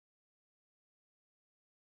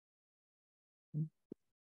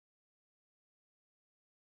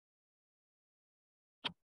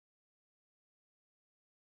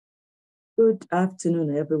Good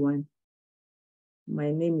afternoon, everyone. My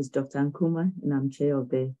name is Dr. Nkrumah, and I'm chair of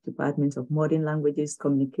the Department of Modern Languages,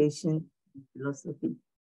 Communication, and Philosophy.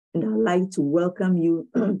 And I'd like to welcome you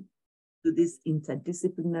to this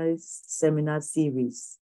interdisciplinary seminar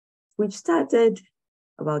series, which started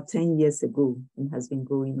about 10 years ago and has been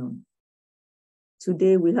going on.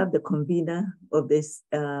 Today, we have the convener of this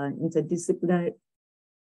interdisciplinary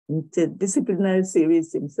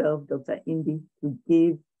series himself, Dr. Indy, to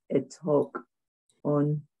give a talk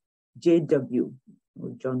on JW, or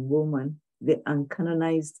John Woolman, the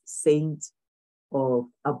uncanonized saint of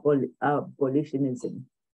abolitionism,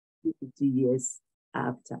 50 years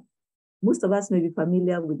after. Most of us may be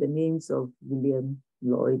familiar with the names of William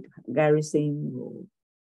Lloyd Garrison, or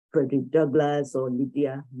Frederick Douglass, or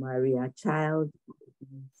Lydia Maria Child,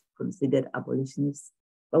 considered abolitionists,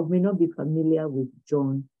 but we may not be familiar with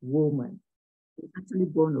John Woolman. He was actually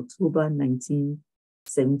born October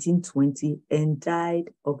 1720, and died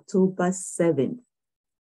October 7th,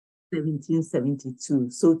 1772.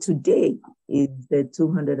 So today is the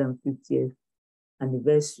 250th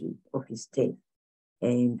anniversary of his death.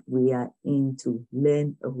 And we are in to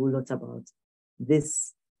learn a whole lot about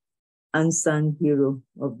this unsung hero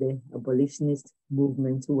of the abolitionist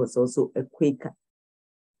movement, who was also a Quaker.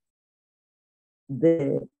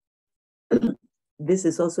 This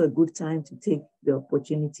is also a good time to take the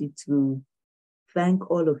opportunity to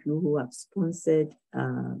thank all of you who have sponsored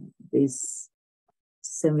this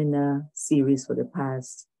seminar series for the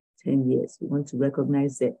past 10 years. We want to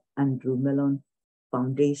recognize the Andrew Mellon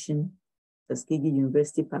Foundation, Tuskegee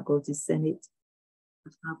University Faculty Senate,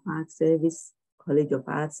 National Park Service, College of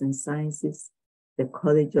Arts and Sciences, the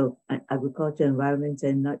College of Agriculture, Environment,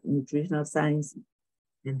 and Nutritional Science,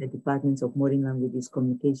 and the Department of Modern Languages,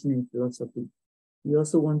 Communication, and Philosophy. We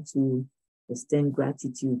also want to extend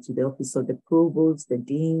gratitude to the Office of the Provost, the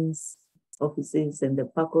Dean's offices, and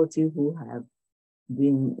the faculty who have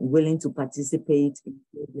been willing to participate in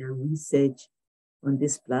their research on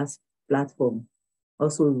this platform.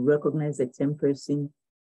 Also, we recognize the 10-person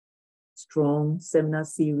strong seminar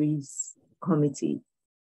series committee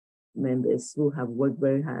members who have worked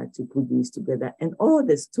very hard to put these together, and all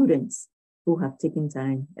the students who have taken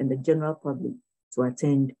time, and the general public, to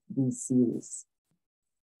attend these series.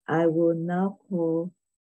 I will now call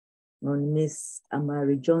on Ms.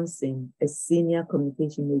 Amari Johnson, a senior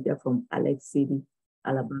communication major from Alex City,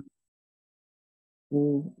 Alabama,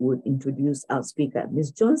 who would introduce our speaker.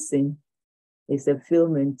 Ms. Johnson is a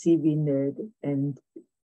film and TV nerd, and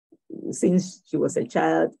since she was a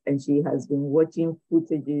child, and she has been watching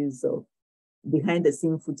footages of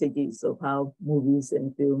behind-the-scene footages of how movies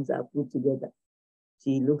and films are put together.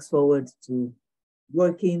 She looks forward to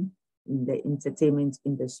working in the entertainment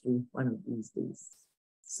industry one of these days.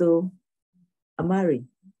 So, Amari,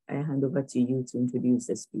 I hand over to you to introduce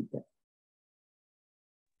the speaker.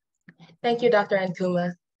 Thank you, Dr.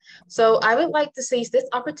 Nkrumah. So I would like to seize this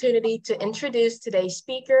opportunity to introduce today's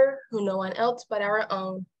speaker, who no one else but our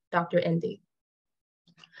own Dr. Indy.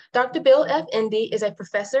 Dr. Bill F. Indy is a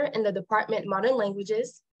professor in the Department of Modern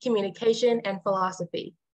Languages, Communication, and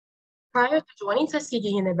Philosophy. Prior to joining Tuskegee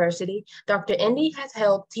University, Dr. Indy has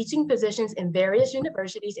held teaching positions in various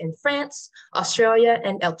universities in France, Australia,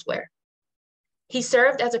 and elsewhere. He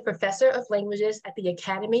served as a professor of languages at the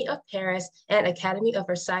Academy of Paris and Academy of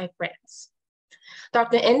Versailles, France.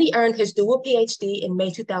 Dr. Indy earned his dual PhD in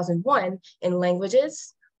May 2001 in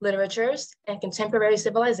languages, literatures, and contemporary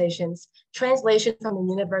civilizations, translation from the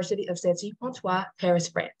University of Cergy-Pontoise, Paris,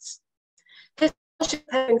 France. His fellowship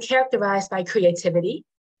has been characterized by creativity,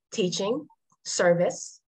 teaching,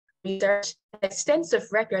 service, research, and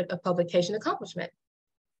extensive record of publication accomplishment.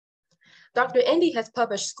 Dr. Indy has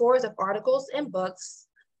published scores of articles and books,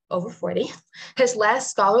 over 40. His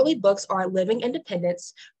last scholarly books are Living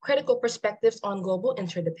Independence, Critical Perspectives on Global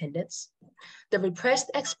Interdependence, The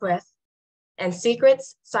Repressed Express, and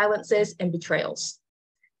Secrets, Silences, and Betrayals.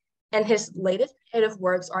 And his latest creative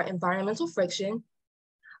works are Environmental Friction,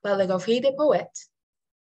 La Légorie des Poètes,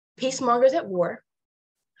 Peacemongers at War,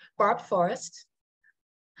 Barbed Forest,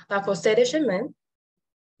 La Fossée des Chemins,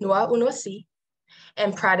 Noir ou Noirci,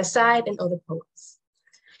 and Pradicide and Other Poets.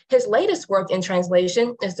 His latest work in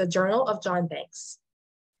translation is the Journal of John Banks.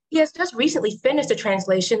 He has just recently finished the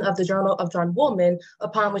translation of the Journal of John Woolman,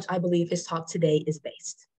 upon which I believe his talk today is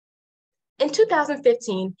based. In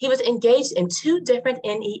 2015, he was engaged in 2 different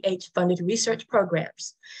NEH-funded research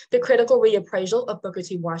programs, the critical reappraisal of Booker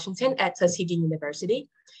T. Washington at Tuskegee University,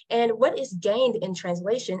 and What is Gained in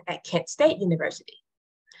Translation at Kent State University.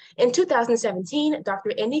 In 2017,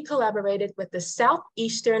 Dr. Indy collaborated with the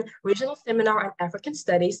Southeastern Regional Seminar on African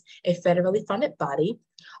Studies, a federally funded body,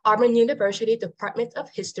 Auburn University Department of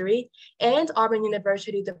History, and Auburn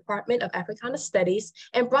University Department of Africana Studies,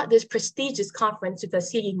 and brought this prestigious conference to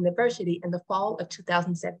Tuskegee University in the fall of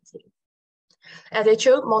 2017. As a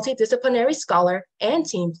true multidisciplinary scholar and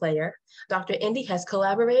team player, Dr. Indy has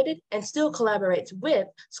collaborated and still collaborates with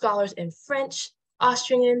scholars in French,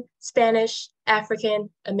 Austrian, Spanish,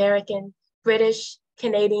 African, American, British,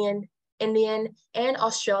 Canadian, Indian, and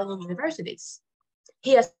Australian universities.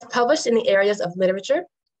 He has published in the areas of literature,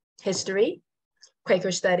 history,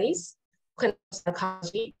 Quaker studies, clinical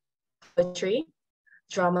psychology, poetry,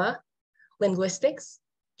 drama, linguistics,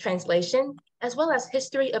 translation, as well as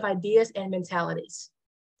history of ideas and mentalities.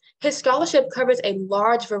 His scholarship covers a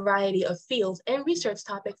large variety of fields and research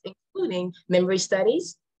topics, including memory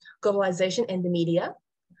studies, globalization in the media,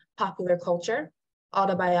 popular culture,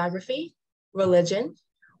 autobiography, religion,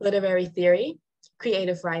 literary theory,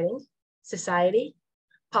 creative writing, society,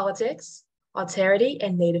 politics, alterity,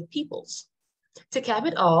 and native peoples. To cap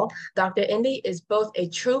it all, Dr. Indy is both a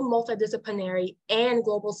true multidisciplinary and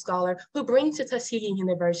global scholar who brings to Tuskegee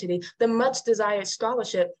University the much desired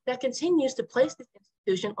scholarship that continues to place this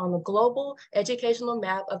institution on the global educational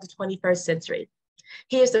map of the 21st century.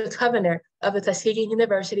 He is the convener of the Tuskegee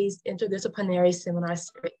University's Interdisciplinary Seminar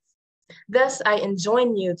Series. Thus, I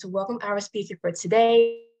enjoin you to welcome our speaker for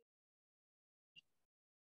today.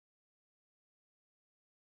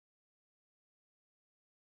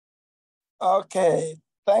 Okay,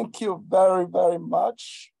 thank you very, very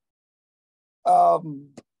much. I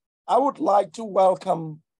would like to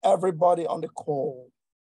welcome everybody on the call.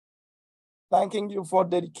 Thanking you for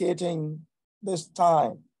dedicating this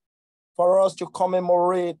time for us to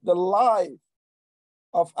commemorate the life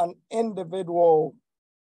of an individual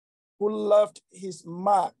who left his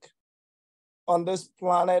mark on this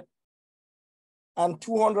planet, and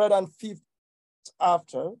 250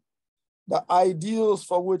 after, the ideals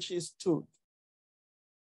for which he stood,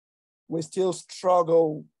 we still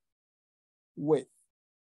struggle with.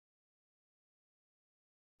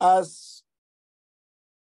 As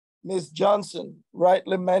Ms. Johnson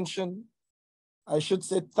rightly mentioned, I should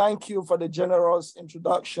say thank you for the generous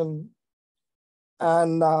introduction.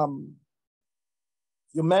 And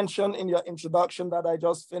you mentioned in your introduction that I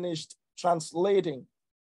just finished translating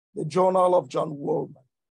the Journal of John Woolman.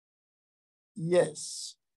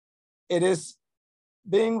 Yes, it is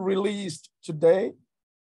being released today.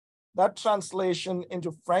 That translation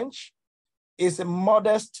into French is a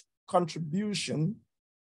modest contribution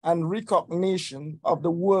and recognition of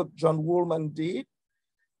the work John Woolman did.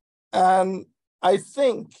 And I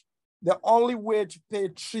think the only way to pay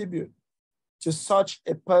tribute to such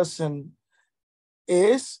a person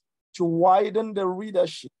is to widen the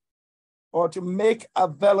readership or to make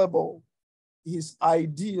available his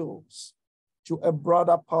ideals to a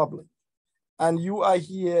broader public. And you are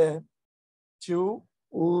here to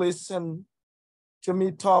listen to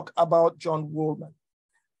me talk about John Woolman.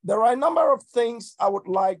 There are a number of things I would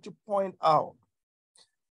like to point out.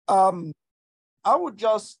 I would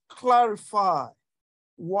just clarify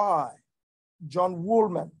why John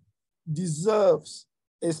Woolman deserves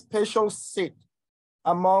a special seat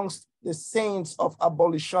amongst the saints of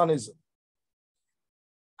abolitionism.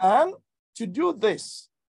 And to do this,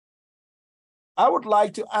 I would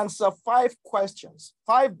like to answer 5 questions,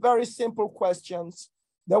 5 very simple questions.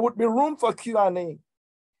 There would be room for Q&A.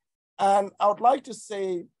 And I would like to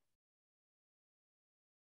say,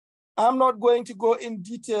 I'm not going to go in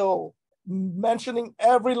detail mentioning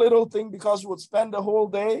every little thing because we would spend the whole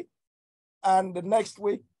day and the next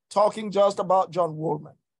week talking just about John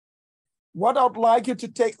Woolman. What I would like you to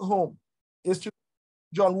take home is to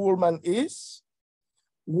John Woolman is,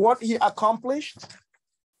 what he accomplished,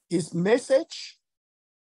 his message,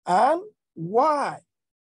 and why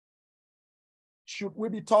should we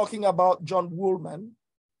be talking about John Woolman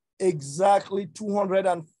exactly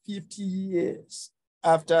 250 years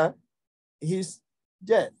after his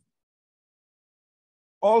death.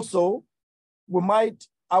 Also,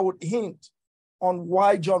 I would hint on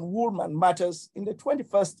why John Woolman matters in the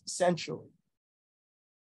 21st century.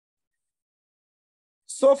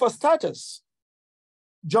 So for starters,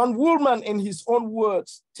 John Woolman, in his own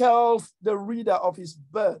words, tells the reader of his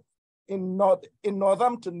birth in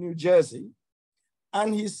Northampton, New Jersey,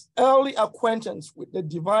 and his early acquaintance with the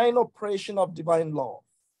divine operation of divine love.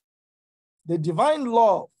 The divine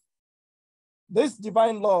love, this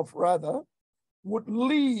divine love rather, would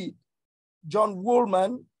lead John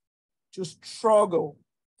Woolman to struggle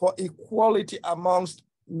for equality amongst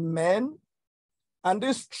men And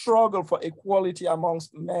this struggle for equality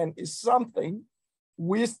amongst men is something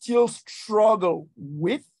we still struggle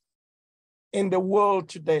with in the world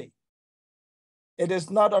today. It is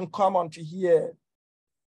not uncommon to hear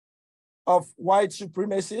of white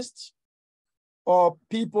supremacists or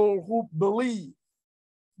people who believe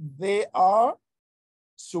they are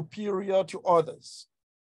superior to others.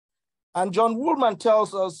 And John Woolman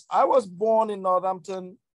tells us, I was born in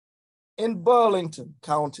Northampton in Burlington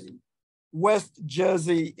County, West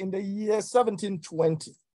Jersey in the year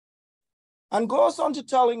 1720. And goes on to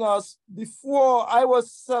telling us, before I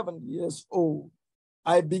was 7 years old,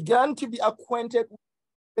 I began to be acquainted with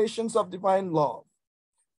the patience of divine love.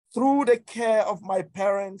 Through the care of my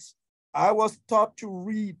parents, I was taught to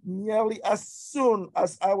read nearly as soon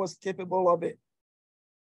as I was capable of it.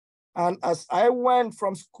 And as I went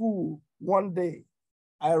from school one day,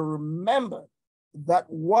 I remember that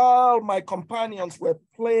while my companions were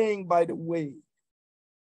playing by the way,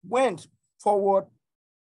 went forward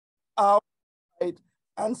outside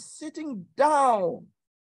and sitting down,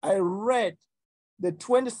 I read the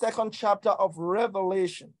 22nd chapter of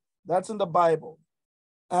Revelation. That's in the Bible.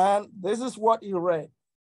 And this is what he read.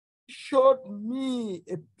 He showed me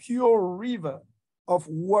a pure river of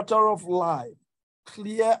water of life,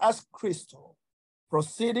 clear as crystal,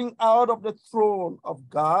 proceeding out of the throne of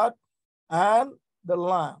God and the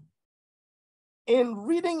Lamb. In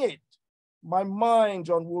reading it, my mind,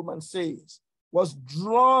 John Woolman says, was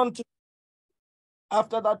drawn to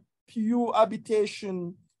after that pure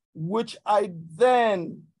habitation, which I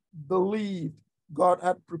then believed God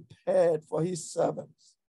had prepared for his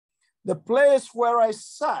servants. The place where I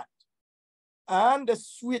sat and the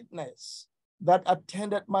sweetness that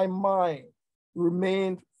attended my mind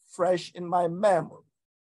remained fresh in my memory.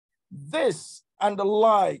 This and the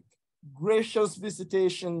like gracious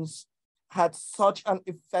visitations had such an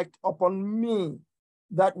effect upon me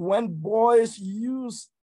that when boys used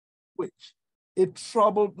which it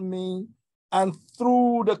troubled me, and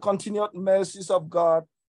through the continued mercies of God,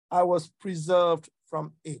 I was preserved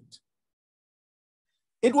from it.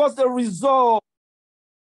 It was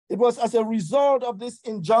as a result of this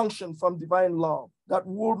injunction from divine love that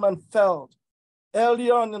Woolman felt early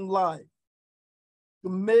on in life to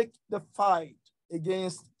make the fight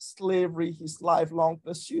against slavery his lifelong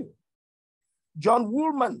pursuit. John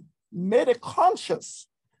Woolman made a conscious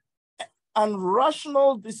and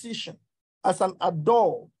rational decision as an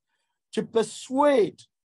adult to persuade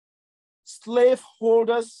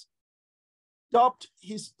slaveholders to adopt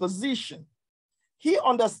his position. He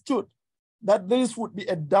understood that this would be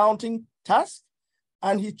a daunting task,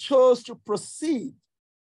 and he chose to proceed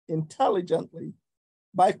intelligently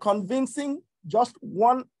by convincing just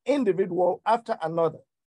one individual after another.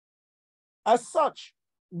 As such,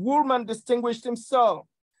 Woolman distinguished himself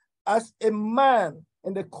as a man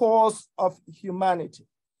in the cause of humanity.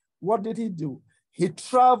 What did he do? He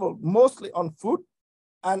traveled mostly on foot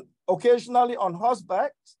and occasionally on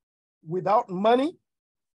horseback without money,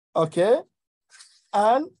 okay?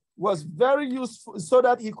 And was very useful so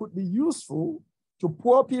that he could be useful to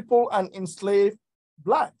poor people and enslaved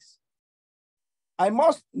Blacks. I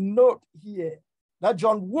must note here that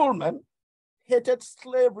John Woolman hated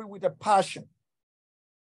slavery with a passion.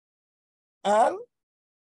 And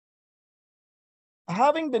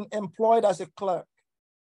having been employed as a clerk,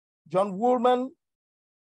 John Woolman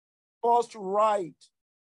was to write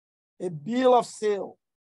a bill of sale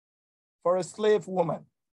for a slave woman.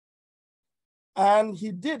 And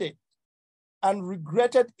he did it and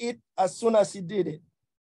regretted it as soon as he did it,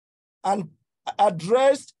 and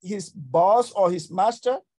addressed his boss or his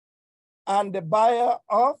master and the buyer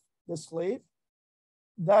of the slave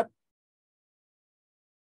that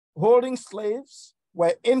holding slaves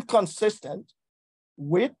were inconsistent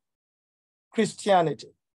with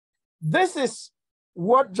Christianity. This is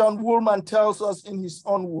what John Woolman tells us in his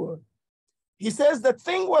own word. He says, the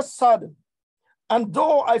thing was sudden, and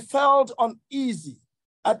though I felt uneasy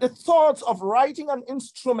at the thoughts of writing an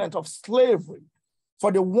instrument of slavery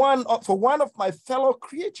for one of my fellow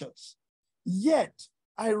creatures, yet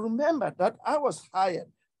I remembered that I was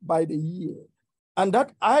hired by the year, and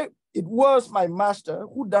that it was my master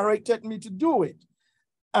who directed me to do it,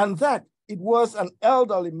 and that it was an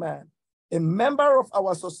elderly man, a member of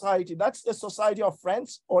our society, that's the Society of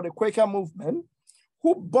Friends or the Quaker movement,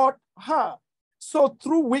 who bought her. So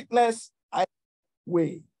through weakness, I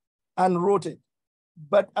way and wrote it.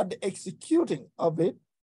 But at the executing of it,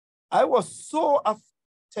 I was so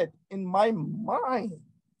affected in my mind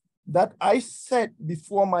that I said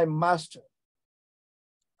before my master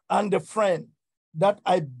and a friend that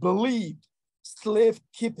I believed slave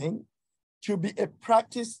keeping to be a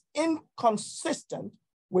practice inconsistent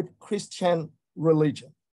with Christian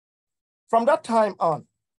religion. From that time on,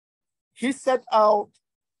 he set out,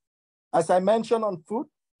 as I mentioned, on foot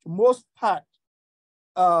to most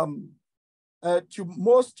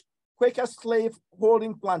Quaker slave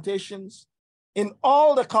holding plantations in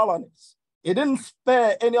all the colonies. He didn't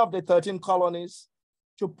spare any of the 13 colonies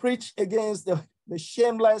to preach against the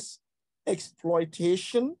shameless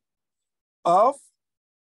exploitation of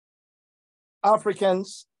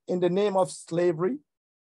Africans in the name of slavery,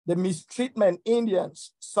 the mistreatment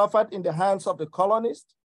Indians suffered in the hands of the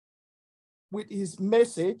colonists, with his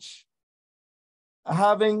message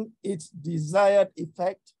having its desired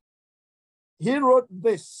effect. He wrote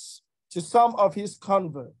this to some of his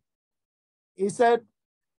converts. He said,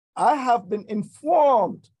 "I have been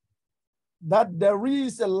informed that there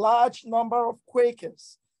is a large number of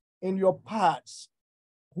Quakers in your parts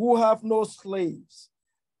who have no slaves,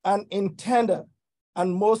 and in tender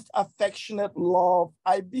and most affectionate love,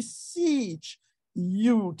 I beseech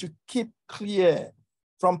you to keep clear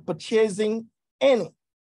from purchasing any.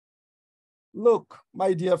 Look,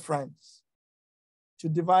 my dear friends, to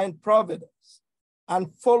divine providence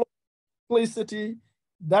and follow simplicity,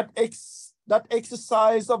 that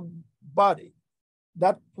exercise of body,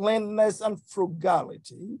 that plainness and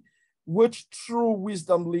frugality, which true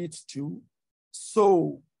wisdom leads to,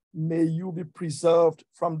 so may you be preserved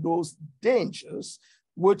from those dangers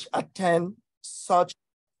which attend such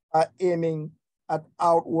are aiming at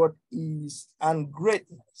outward ease and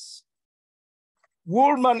greatness."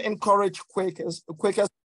 Woolman encouraged Quakers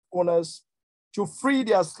owners to free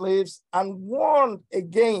their slaves and warned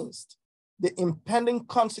against the impending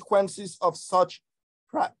consequences of such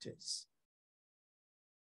practice.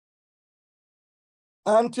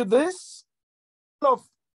 And to this, of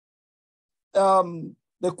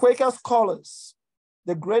the Quaker scholars,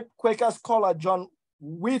 the great Quaker scholar John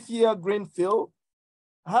Whittier Greenfield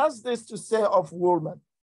has this to say of Woolman,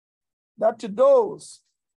 that to those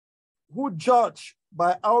who judge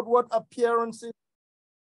by outward appearances,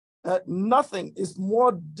 nothing is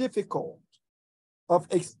more difficult of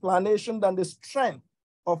explanation than the strength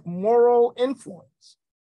of moral influence,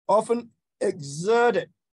 often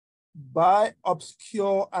exerted by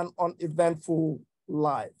obscure and uneventful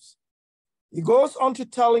lives. He goes on to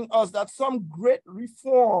telling us that some great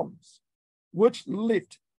reforms which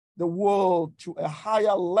lift the world to a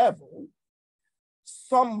higher level,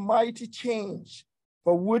 some mighty change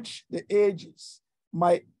for which the ages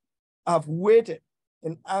might have waited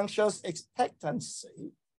in anxious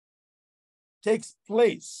expectancy, takes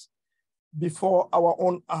place before our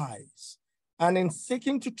own eyes. And in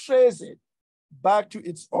seeking to trace it back to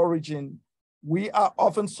its origin, we are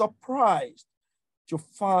often surprised to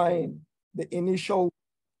find the initial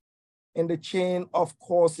in the chain of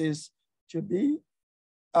causes to be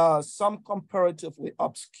some comparatively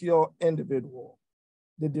obscure individual,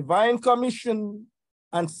 the divine commission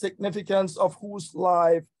and significance of whose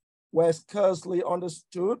life were scarcely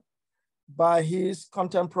understood by his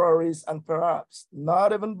contemporaries and perhaps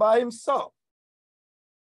not even by himself.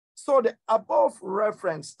 So the above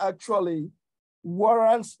reference actually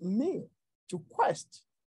warrants me to question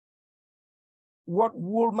what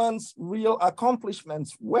Woolman's real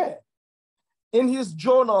accomplishments were. In his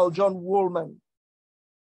journal, John Woolman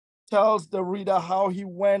tells the reader how he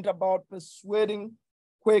went about persuading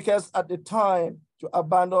Quakers at the time to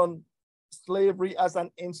abandon slavery as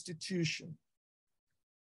an institution.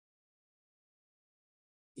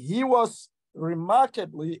 He was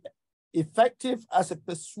remarkably effective at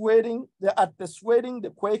persuading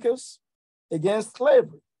the Quakers against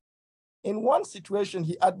slavery. In one situation,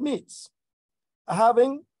 he admits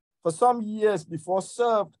having for some years before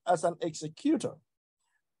served as an executor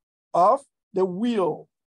of a will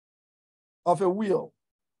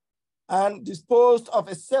and disposed of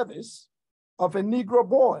a service of a Negro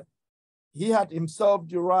boy he had himself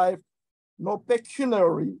derived no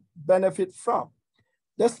pecuniary benefit from.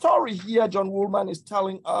 The story here John Woolman is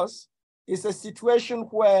telling us is a situation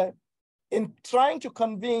where, in trying to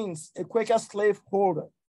convince a Quaker slaveholder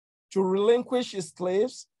to relinquish his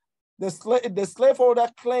slaves, the slaveholder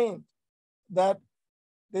claimed that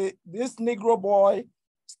this Negro boy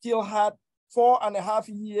still had 4.5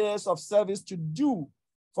 years of service to do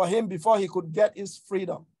for him before he could get his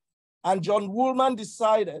freedom. And John Woolman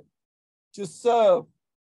decided to serve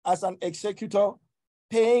as an executor,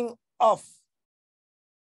 paying off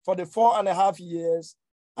for the 4.5 years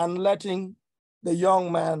and letting the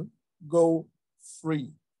young man go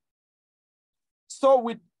free. So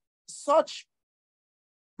with such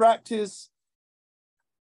practice,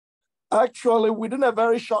 actually within a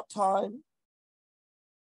very short time,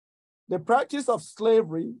 the practice of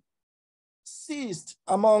slavery ceased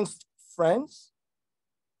amongst Friends,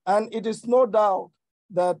 and it is no doubt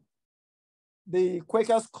that the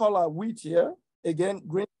Quaker scholar Whittier, again,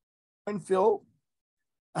 Greenfield,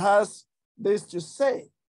 has this to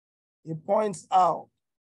say. He points out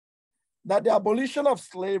that the abolition of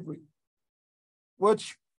slavery,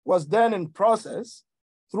 which was then in process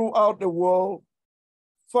throughout the world,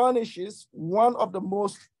 furnishes one of the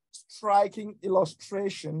most striking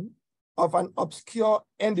illustrations of an obscure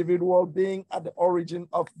individual being at the origin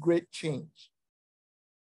of great change.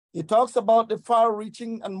 He talks about the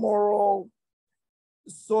far-reaching and moral,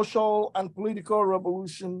 social, and political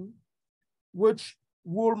revolution which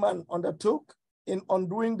Woolman undertook in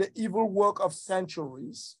undoing the evil work of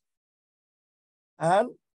centuries. And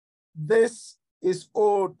this is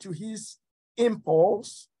owed to his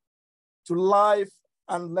impulse to life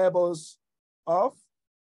and labors of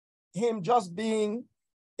him just being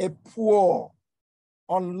a poor,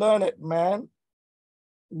 unlearned man,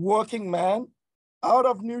 working man out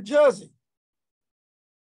of New Jersey.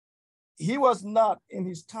 He was not in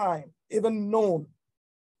his time even known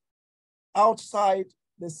outside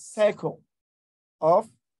the circle of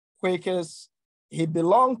Quakers he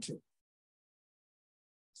belonged to.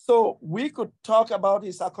 So we could talk about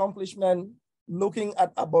his accomplishment looking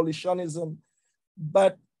at abolitionism,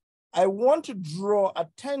 but I want to draw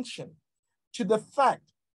attention to the fact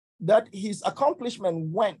that his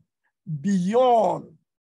accomplishment went beyond,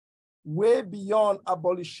 way beyond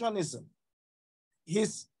abolitionism.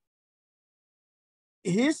 His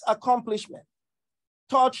accomplishment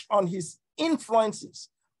touched on his influences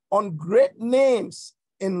on great names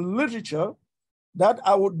in literature that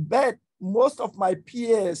I would bet most of my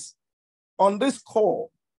peers on this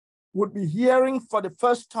call would be hearing for the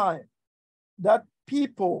first time, that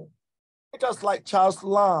people, writers like Charles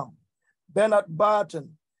Lamb, Bernard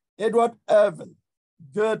Barton, Edward Irving,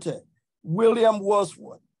 Goethe, William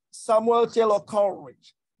Wordsworth, Samuel Taylor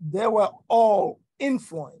Coleridge, they were all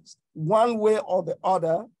influenced one way or the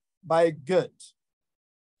other by Goethe.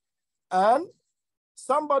 And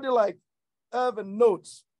somebody like Irving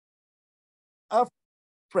notes, after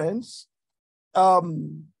friends,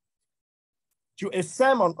 to a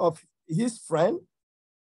sermon of his friend,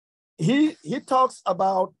 he talks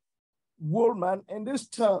about Woolman in these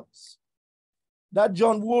terms, that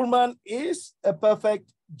John Woolman is a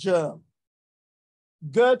perfect germ.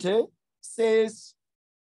 Goethe says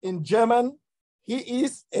in German, he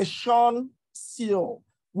is a schöne Seele,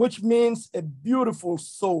 which means a beautiful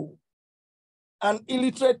soul. An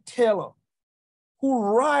illiterate tailor who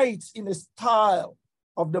writes in a style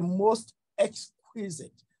of the most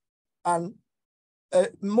exquisite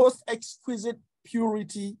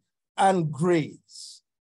purity and grace.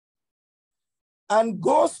 And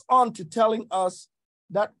goes on to telling us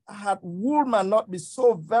that had Woolman not been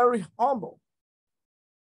so very humble,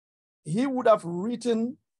 he would have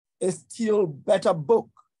written a still better book.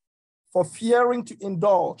 For fearing to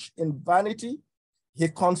indulge in vanity, he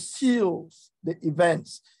conceals the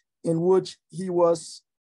events in which he was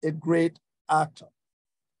a great actor.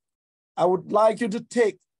 I would like you to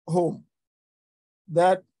take home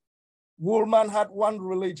that Woolman had one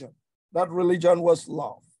religion. That religion was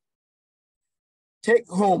love. Take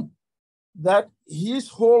home that his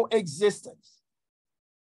whole existence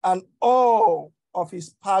and all of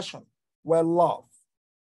his passion were love.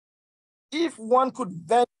 If one could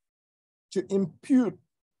venture to impute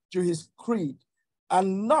to his creed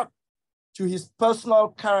and not to his personal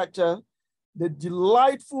character the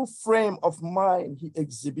delightful frame of mind he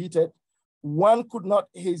exhibited, one could not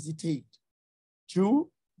hesitate to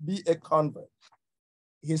be a convert.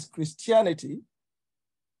 His Christianity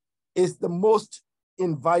is the most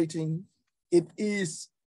inviting. It is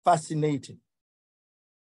fascinating.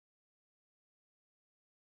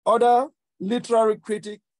 Other literary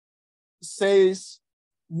critic says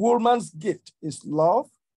Woolman's gift is love,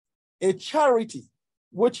 a charity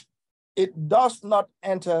which it does not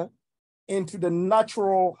enter into the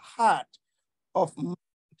natural heart of man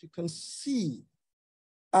to conceive,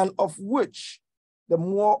 and of which the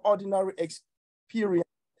more ordinary experience,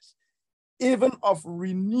 even of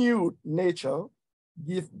renewed nature,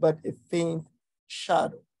 give but a faint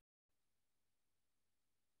shadow.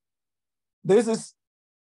 This is,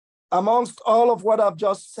 amongst all of what I've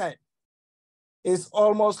just said, is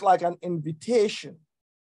almost like an invitation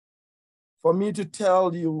for me to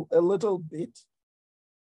tell you a little bit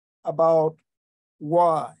about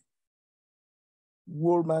why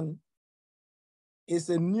Woolman is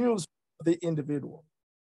a news for the individual.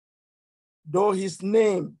 Though his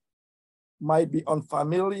name might be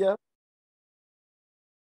unfamiliar,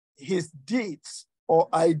 his deeds or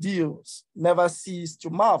ideals never cease to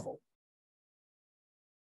marvel.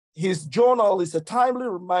 His journal is a timely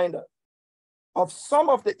reminder of some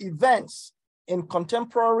of the events in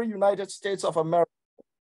contemporary United States of America,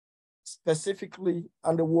 specifically,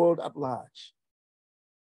 and the world at large.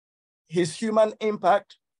 His human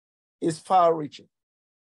impact is far-reaching.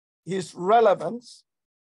 His relevance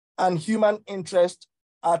and human interest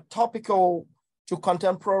are topical to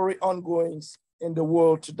contemporary ongoings in the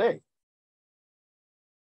world today.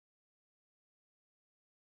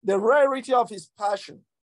 The rarity of his passion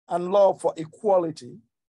and love for equality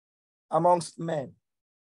amongst men,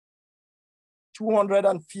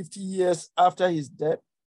 250 years after his death,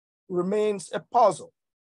 remains a puzzle.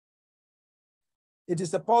 It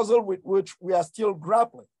is a puzzle with which we are still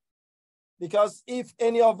grappling, because if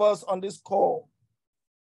any of us on this call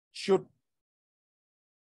should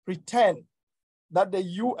pretend that the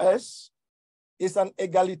US is an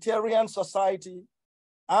egalitarian society,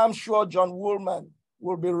 I'm sure John Woolman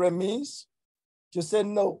will be remiss to say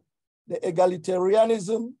no. The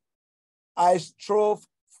egalitarianism I strove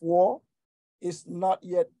for is not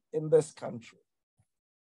yet in this country.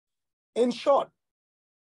 In short,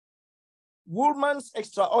 Woolman's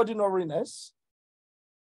extraordinariness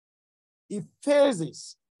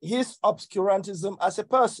effaces his obscurantism as a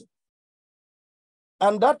person,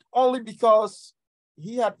 and that only because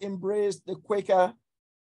he had embraced the Quaker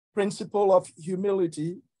principle of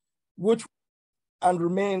humility, which and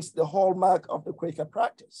remains the hallmark of the Quaker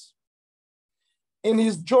practice. In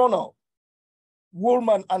his journal,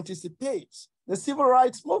 Woolman anticipates the civil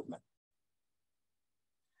rights movement.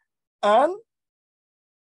 And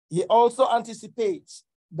he also anticipates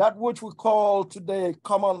that which we call today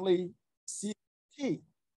commonly CRT.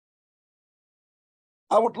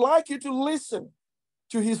 I would like you to listen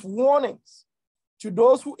to his warnings to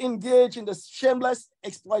those who engage in the shameless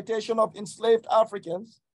exploitation of enslaved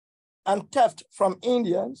Africans and theft from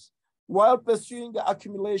Indians while pursuing the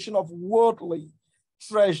accumulation of worldly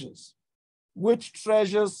treasures, which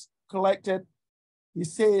treasures collected, he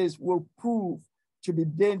says, will prove to be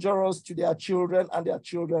dangerous to their children and their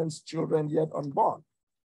children's children yet unborn.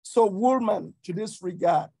 So Woolman, to this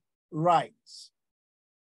regard, writes,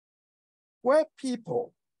 where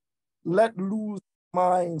people let loose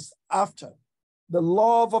minds after the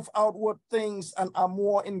love of outward things and are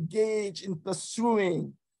more engaged in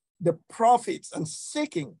pursuing the profits and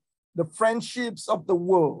seeking the friendships of the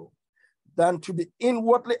world than to be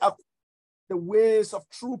inwardly the ways of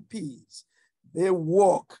true peace, they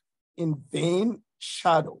walk in vain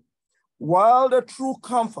shadow, while the true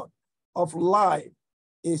comfort of life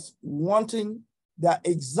is wanting. Their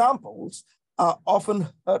examples are often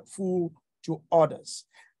hurtful to others,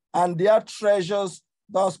 and their treasures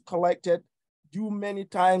thus collected do many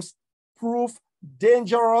times prove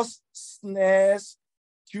dangerous snares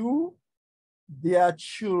to their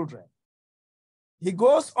children. He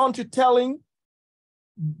goes on to telling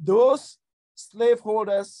those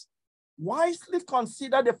slaveholders, wisely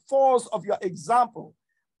consider the force of your example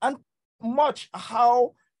and much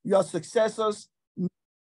how your successors may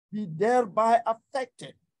be thereby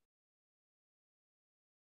affected.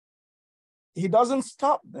 He doesn't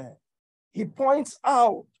stop there. He points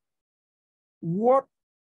out what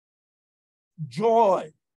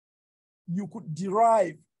joy you could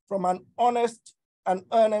derive from an honest and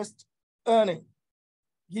earnest earning.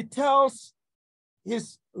 He tells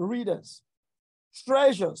his readers,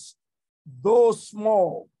 treasures, though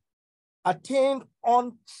small, attained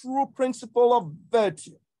on true principle of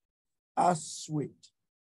virtue, are sweet.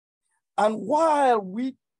 And while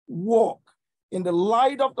we walk in the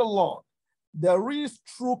light of the Lord, there is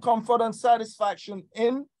true comfort and satisfaction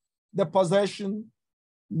in the possession,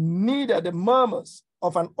 neither the murmurs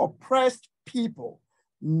of an oppressed people,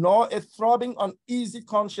 nor a throbbing uneasy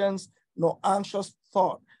conscience, nor anxious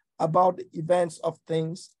thought about the events of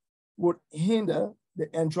things would hinder the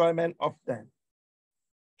enjoyment of them.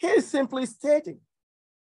 He is simply stating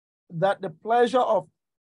that the pleasure of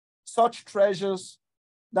such treasures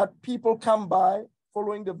that people come by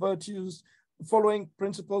following the virtues, following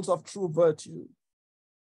principles of true virtue,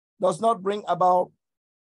 does not bring about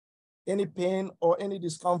any pain or any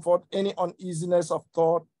discomfort, any uneasiness of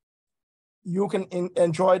thought. You can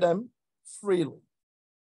enjoy them freely.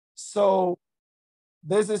 So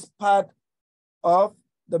this is part of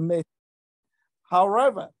the message.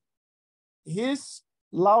 However, his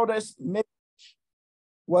loudest message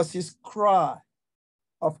was his cry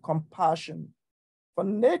of compassion for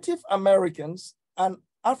Native Americans and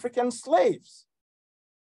African slaves.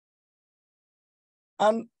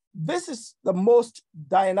 And this is the most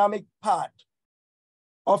dynamic part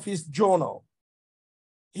of his journal.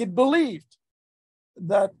 He believed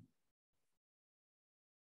that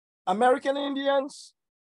American Indians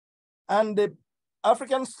and the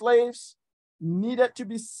African slaves needed to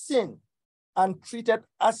be seen and treated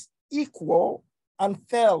as equal and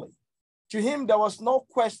fairly. To him, there was no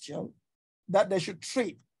question that they should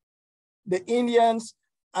treat the Indians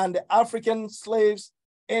and the African slaves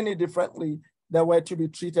any differently. They were to be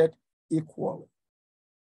treated equally.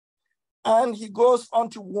 And he goes on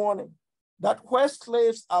to warning that where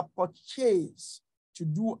slaves are purchased to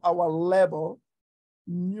do our labor,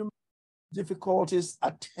 numerous difficulties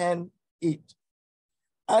attend it.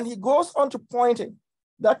 And he goes on to pointing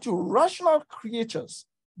that to rational creatures,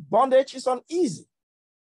 bondage is uneasy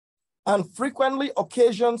and frequently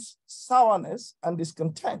occasions sourness and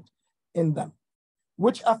discontent in them,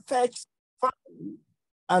 which affects family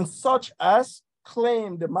and such as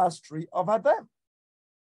claim the mastery over them.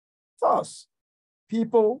 Thus,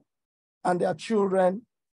 people and their children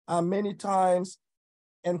are many times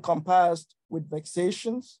encompassed with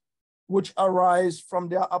vexations, which arise from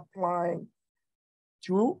their applying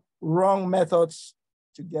to wrong methods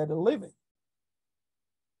to get a living.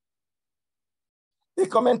 The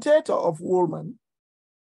commentator of Woolman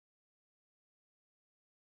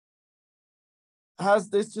has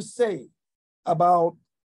this to say about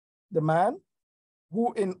the man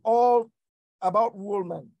who in all, about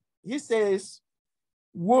Woolman, he says,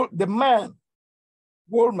 the man,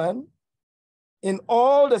 Woolman, in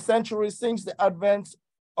all the centuries since the advent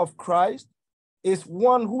of Christ, is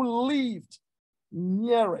one who lived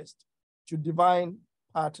nearest to divine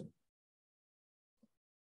pattern.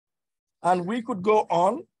 And we could go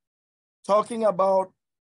on talking about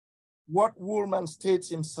what Woolman states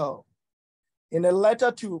himself. In a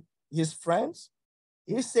letter to his friends,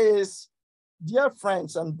 he says, "Dear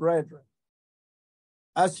friends and brethren,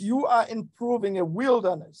 as you are improving a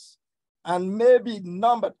wilderness and may be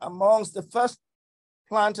numbered amongst the first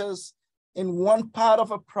planters in one part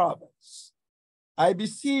of a province, I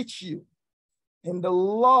beseech you, in the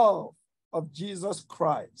love of Jesus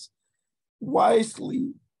Christ,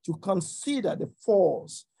 wisely to consider the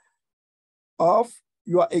force of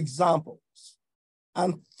your examples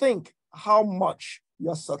and think how much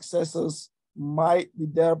your successors might be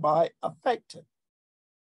thereby affected.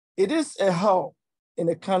 It is a help in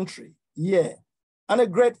a country, yea, and a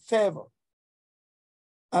great favor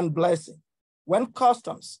and blessing when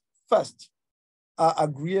customs first are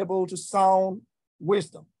agreeable to sound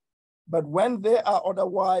wisdom, but when they are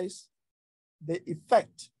otherwise, the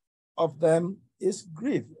effect of them is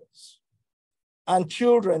grievous, and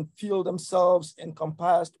children feel themselves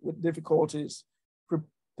encompassed with difficulties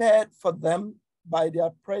prepared for them by their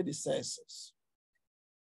predecessors."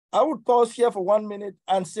 I would pause here for 1 minute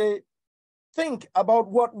and say, think about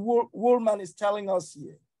what Woolman is telling us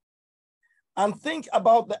here, and think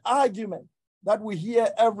about the argument that we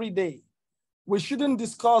hear every day. We shouldn't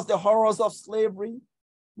discuss the horrors of slavery.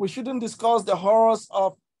 We shouldn't discuss the horrors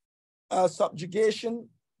of subjugation,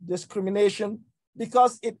 discrimination,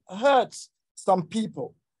 because it hurts some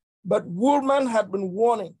people. But Woolman had been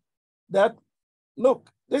warning that,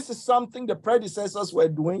 look, this is something the predecessors were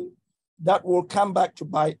doing that will come back to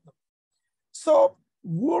bite them. So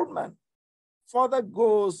Woolman further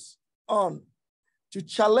goes on to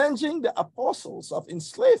challenging the apostles of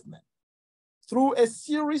enslavement through a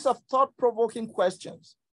series of thought-provoking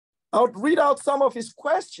questions. I would read out some of his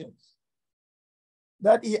questions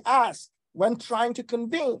that he asked when trying to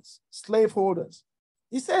convince slaveholders.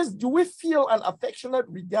 He says, do we feel an affectionate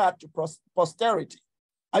regard to posterity?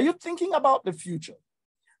 Are you thinking about the future?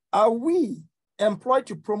 Are we employed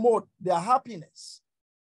to promote their happiness?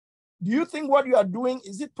 Do you think what you are doing,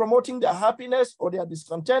 is it promoting their happiness or their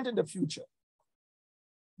discontent in the future?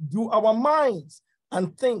 Do our minds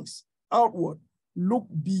and things outward look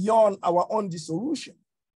beyond our own dissolution?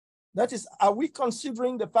 That is, are we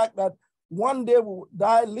considering the fact that one day we will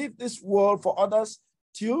die, leave this world for others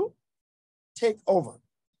to take over?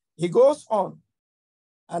 He goes on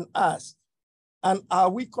and asks, and are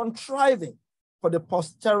we contriving for the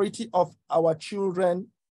posterity of our children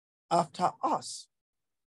after us?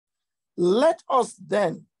 Let us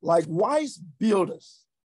then, like wise builders,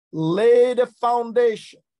 lay the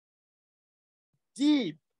foundation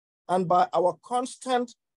deep, and by our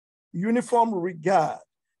constant uniform regard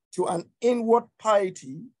to an inward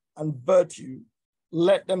piety and virtue,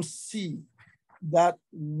 let them see that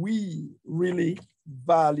we really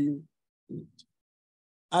value it.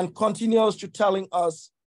 And continues to telling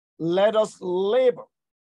us, let us labor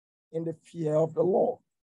in the fear of the Lord,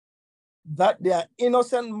 that their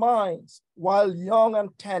innocent minds, while young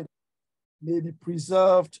and tender, may be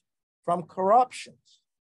preserved from corruptions,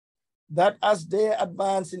 that as they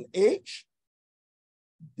advance in age,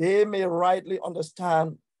 they may rightly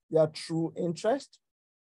understand their true interest,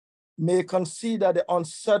 may consider the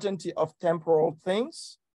uncertainty of temporal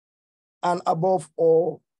things, and above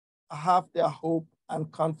all, have their hope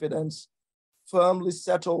and confidence firmly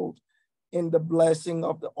settled in the blessing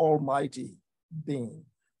of the Almighty Being,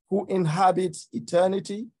 who inhabits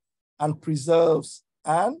eternity and preserves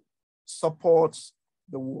and supports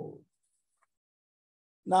the world.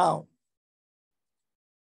 Now,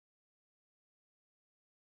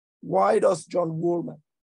 why does John Woolman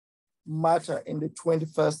matter in the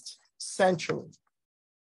 21st century?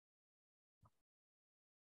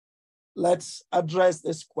 Let's address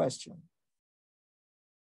this question.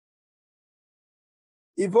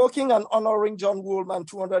 Evoking and honoring John Woolman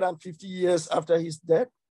 250 years after his death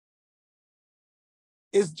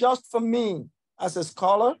is just for me as a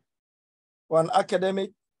scholar or an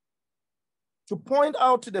academic to point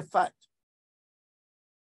out to the fact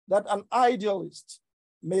that an idealist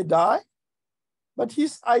may die, but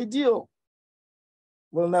his ideal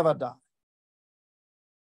will never die.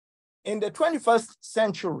 In the 21st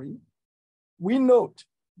century, we note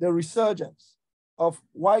the resurgence of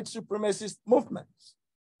white supremacist movements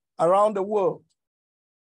around the world,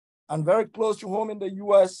 and very close to home in the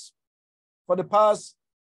US. For the past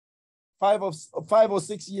 5 or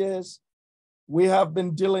 6 years, we have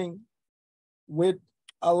been dealing with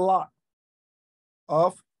a lot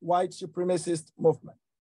of white supremacist movement.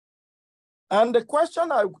 And the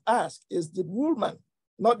question I ask is, did Woolman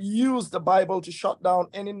not use the Bible to shut down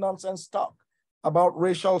any nonsense talk about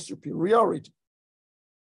racial superiority?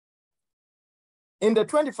 In the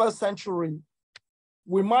 21st century,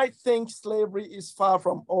 we might think slavery is far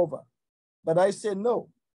from over, but I say no,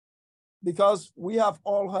 because we have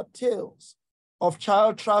all heard tales of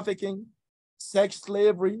child trafficking, sex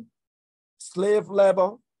slavery, slave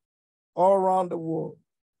labor all around the world.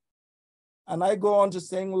 And I go on to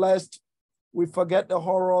saying, lest we forget the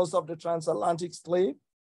horrors of the transatlantic slave,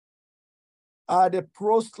 are the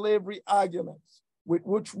pro-slavery arguments with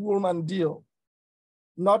which Woolman deal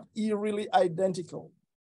not eerily identical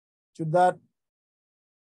to that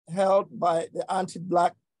held by the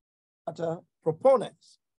anti-Black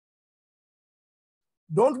proponents?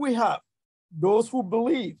 Don't we have those who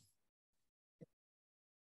believe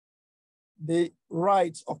the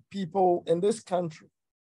rights of people in this country,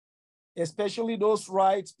 especially those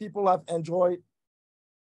rights people have enjoyed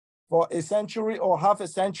for a century or half a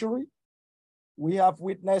century? We have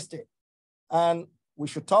witnessed it, and we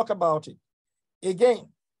should talk about it. Again,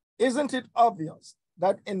 isn't it obvious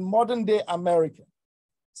that in modern day America,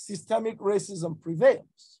 systemic racism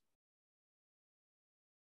prevails?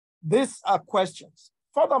 These are questions.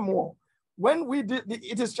 Furthermore,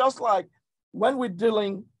 it is just like when we're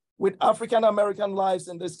dealing with African-American lives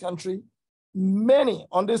in this country, many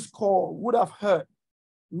on this call would have heard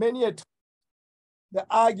many a time the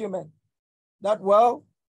argument that, well,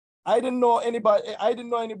 I didn't know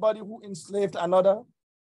anybody who enslaved another.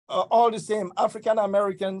 All the same,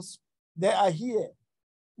 African-Americans, they are here.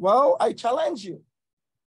 Well, I challenge you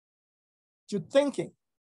to thinking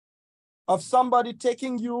of somebody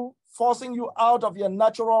taking you, forcing you out of your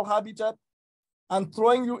natural habitat and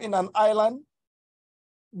throwing you in an island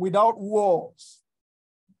without walls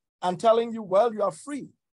and telling you, well, you are free.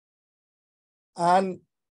 And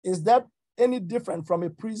is that any different from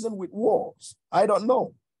a prison with walls? I don't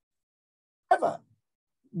know. However,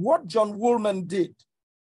 what John Woolman did,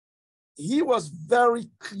 he was very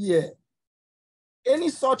clear. Any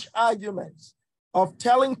such arguments of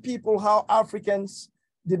telling people how Africans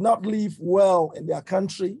did not live well in their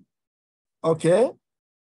country, okay,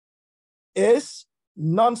 is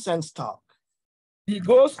nonsense talk. He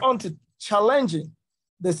goes on to challenging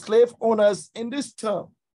the slave owners in this term.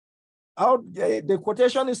 The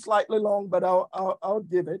quotation is slightly long, but I'll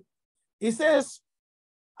give it. He says,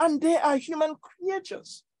 and they are human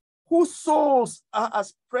creatures whose souls are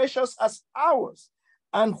as precious as ours,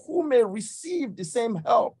 and who may receive the same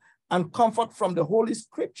help and comfort from the Holy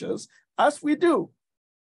Scriptures as we do.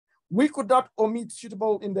 We could not omit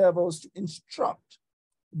suitable endeavors to instruct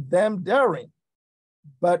them therein,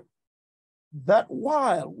 but that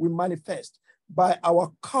while we manifest by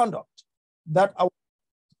our conduct that our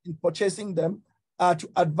in purchasing them are to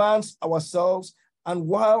advance ourselves, and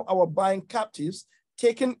while our buying captives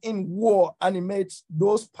taken in war animates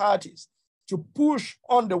those parties to push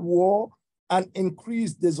on the war and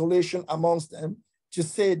increase desolation amongst them, to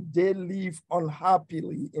say they live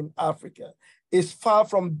unhappily in Africa is far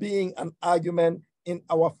from being an argument in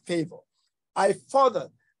our favor. I further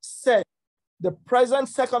said the present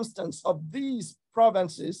circumstance of these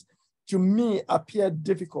provinces to me appear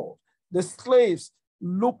difficult. The slaves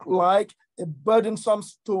look like a burdensome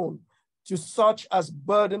stone to such as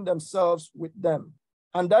burden themselves with them.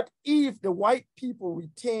 And that if the white people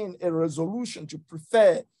retain a resolution to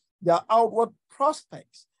prefer their outward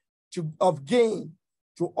prospects of gain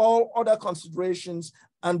to all other considerations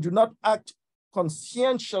and do not act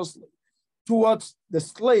conscientiously towards the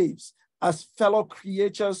slaves as fellow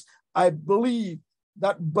creatures, I believe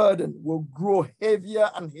that burden will grow heavier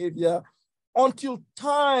and heavier until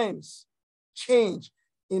times change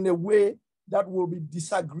in a way that will be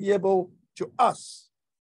disagreeable to us.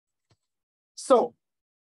 So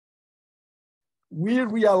we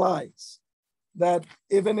realize that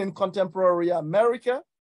even in contemporary America,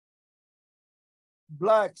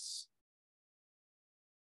 Blacks,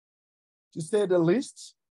 to say the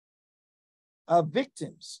least, are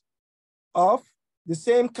victims of the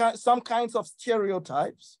some kinds of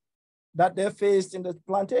stereotypes that they faced in the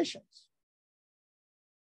plantations.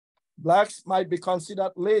 Blacks might be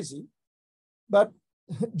considered lazy, but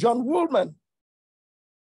John Woolman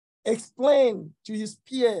explained to his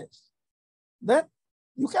peers that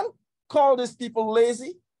you can call these people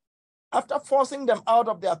lazy after forcing them out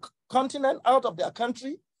of their continent, out of their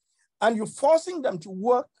country, and you're forcing them to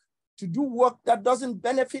do work that doesn't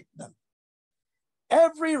benefit them.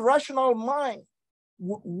 Every rational mind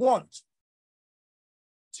would want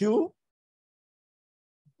to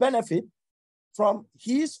benefit from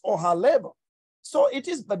his or her labor. So it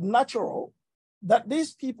is but natural that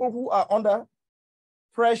these people who are under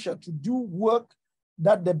pressure to do work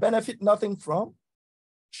that they benefit nothing from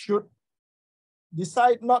should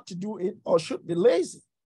decide not to do it or should be lazy.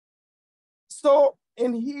 So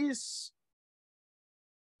in his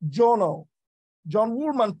journal, John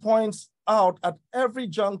Woolman points out at every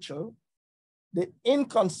juncture the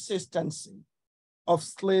inconsistency of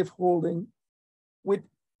slaveholding with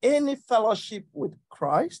any fellowship with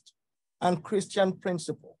Christ and Christian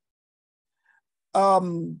principle.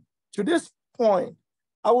 To this point,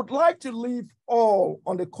 I would like to leave all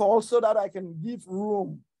on the call so that I can give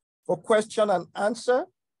room for question and answer.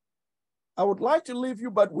 I would like to leave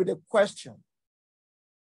you but with a question.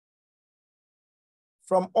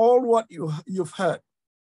 From all what you've heard,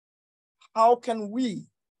 how can we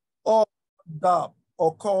all adopt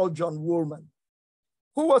or call John Woolman,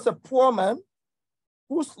 who was a poor man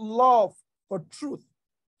whose love for truth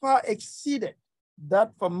far exceeded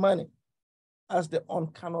that for money, as the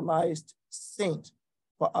uncanonized saint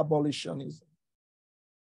for abolitionism?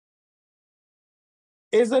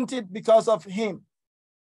 Isn't it because of him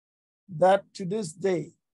that to this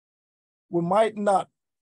day we might not,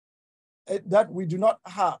 that we do not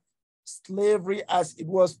have slavery as it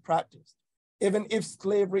was practiced, even if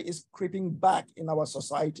slavery is creeping back in our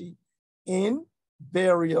society in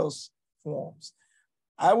various forms?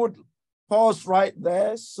 I would pause right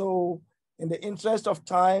there, so in the interest of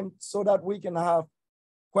time, so that we can have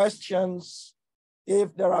questions.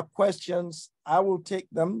 If there are questions, I will take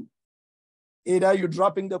them. Either you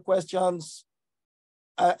dropping the questions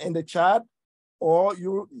in the chat, or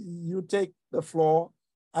you take the floor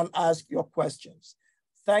and ask your questions.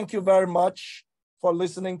 Thank you very much for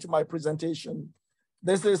listening to my presentation.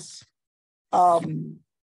 This is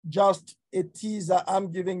just a teaser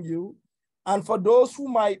I'm giving you. And for those who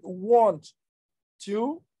might want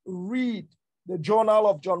to read the Journal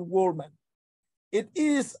of John Woolman, it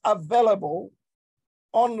is available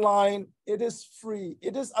online. It is free.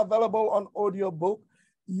 It is available on audiobook.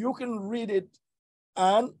 You can read it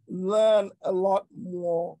and learn a lot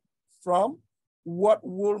more from what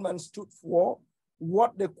Woolman stood for,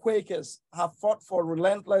 what the Quakers have fought for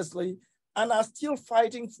relentlessly and are still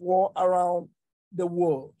fighting for around the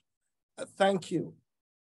world. Thank you.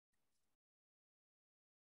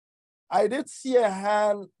 I did see a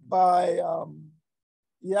hand by,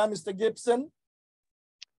 Mr. Gibson.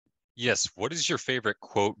 Yes, what is your favorite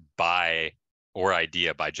quote by or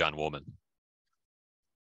idea by John Woolman?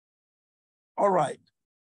 All right.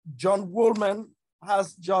 John Woolman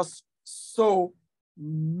has just so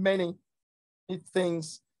many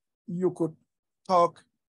things you could talk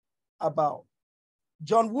about.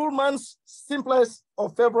 John Woolman's simplest or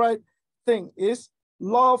favorite thing is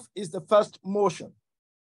love is the first motion.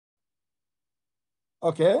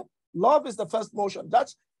 Okay, love is the first motion.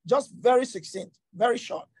 That's just very succinct, very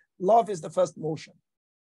short. Love is the first motion.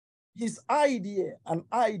 His idea and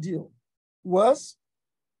ideal was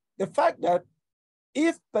the fact that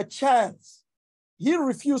if perchance he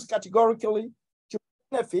refused categorically to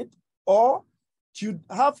benefit or to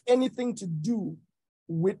have anything to do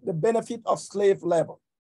with the benefit of slave labor,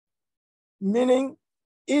 meaning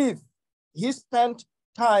if he spent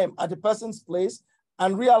time at a person's place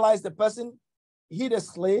and realized the person hid a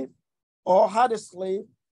slave or had a slave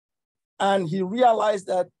and he realized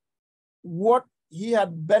that what he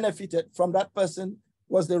had benefited from that person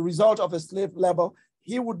was the result of a slave labor,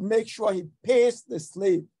 he would make sure he pays the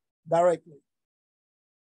slave directly.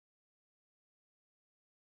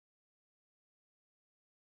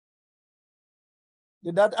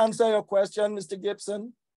 Did that answer your question, Mr.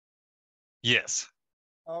 Gibson? Yes.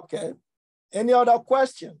 Okay. Any other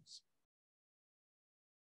questions?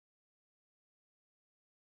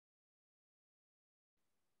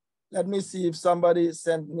 Let me see if somebody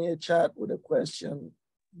sent me a chat with a question.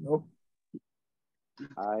 Nope.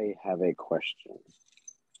 I have a question.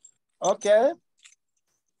 Okay.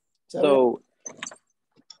 So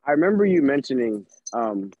I remember you mentioning,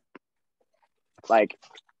 like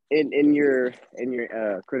in your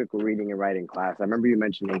critical reading and writing class, I remember you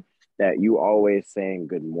mentioning that you always saying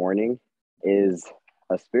good morning is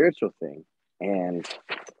a spiritual thing. And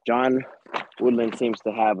John Woodland seems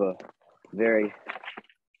to have a very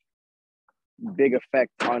big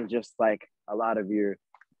effect on just like a lot of your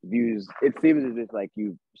views. It seems as if like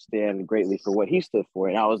you stand greatly for what he stood for.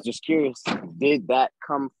 And I was just curious, did that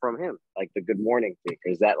come from him? Like the good morning thing?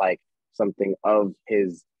 Or is that like something of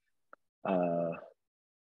his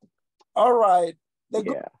all right. The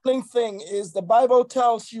good morning thing is the Bible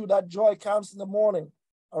tells you that joy comes in the morning.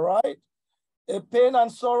 All right. A pain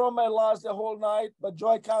and sorrow may last the whole night, but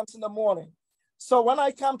joy comes in the morning. So when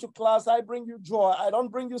I come to class, I bring you joy. I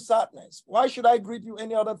don't bring you sadness. Why should I greet you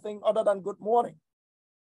any other thing other than good morning?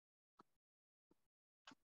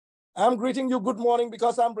 I'm greeting you good morning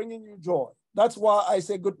because I'm bringing you joy. That's why I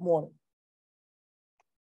say good morning.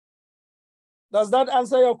 Does that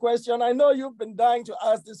answer your question? I know you've been dying to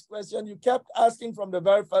ask this question. You kept asking from the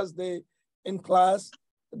very first day in class.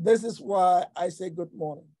 This is why I say good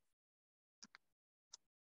morning.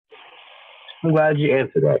 I'm glad you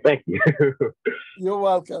answered that. Thank you. You're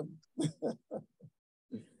welcome.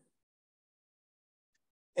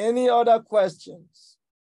 Any other questions?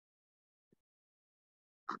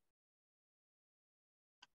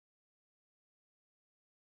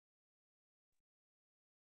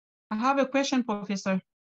 I have a question, Professor.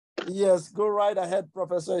 Yes, go right ahead,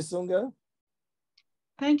 Professor Isunga.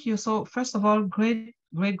 Thank you. So first of all, great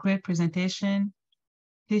presentation.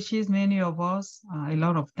 Teaches many of us a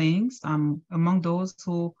lot of things. Among those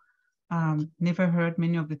who never heard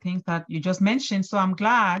many of the things that you just mentioned. So I'm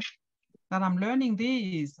glad that I'm learning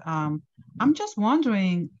these. I'm just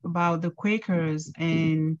wondering about the Quakers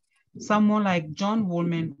and someone like John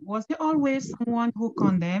Woolman. Was he always someone who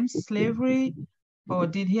condemns slavery? Or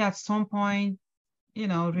did he at some point,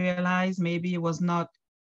 realize maybe it was not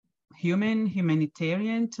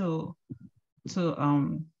humanitarian to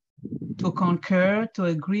concur, to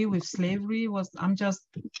agree with slavery?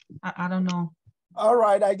 I don't know. All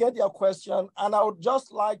right, I get your question. And I would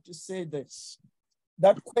just like to say this,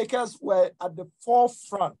 that Quakers were at the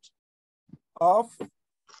forefront of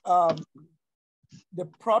the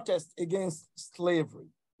protest against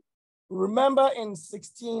slavery. Remember in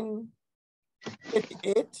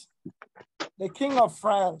 1688, the King of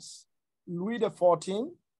France, Louis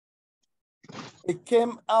XIV, he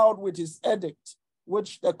came out with his edict,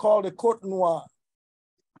 which they call the Côte Noire,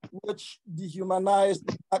 which dehumanized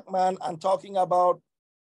the black man and talking about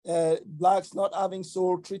blacks not having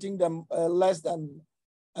soul, treating them less than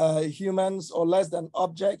humans or less than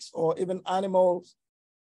objects or even animals.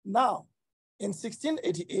 Now, in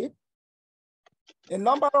 1688, a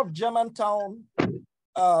number of Germantown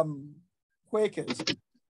Quakers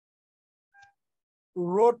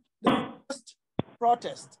wrote the first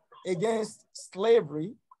protest against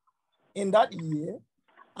slavery in that year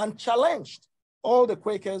and challenged all the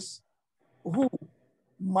Quakers who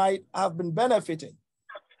might have been benefiting,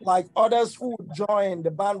 like others who joined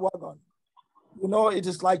the bandwagon. It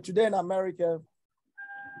is like today in America,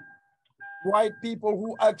 white people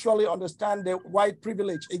who actually understand that white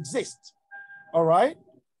privilege exists, all right?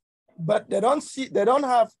 But they don't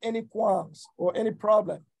have any qualms or any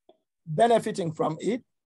problem benefiting from it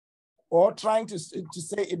or trying to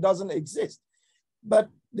say it doesn't exist. But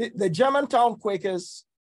the Germantown Quakers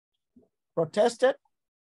protested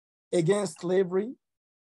against slavery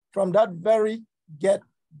from that very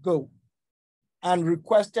get-go and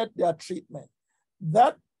requested their treatment.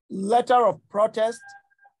 That letter of protest,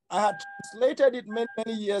 I had translated it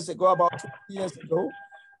many years ago, about 20 years ago.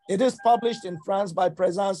 It is published in France by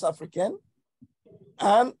Présence Africaine,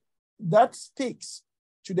 and that speaks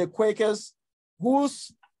to the Quakers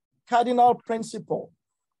whose cardinal principle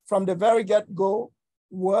from the very get-go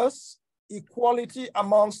was equality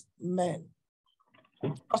amongst men,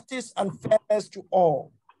 justice and fairness to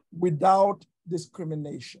all without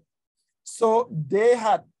discrimination. So they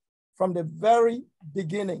had, from the very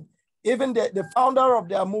beginning, Even the founder of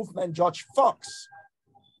their movement, George Fox,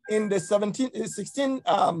 in the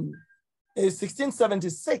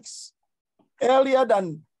 1676, earlier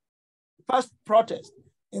than first protest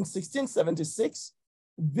in 1676,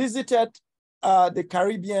 visited the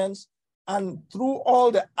Caribbeans, and through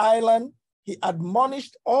all the island, he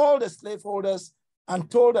admonished all the slaveholders and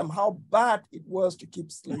told them how bad it was to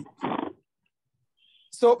keep slaves.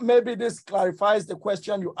 So maybe this clarifies the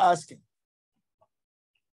question you're asking.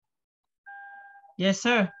 Yes,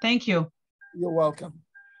 sir. Thank you. You're welcome.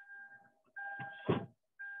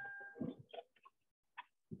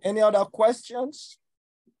 Any other questions?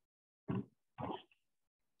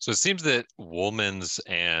 So it seems that Woolman's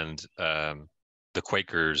and the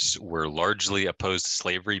Quakers were largely opposed to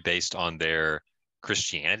slavery based on their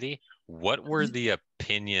Christianity. What were the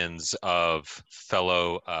opinions of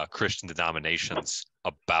fellow Christian denominations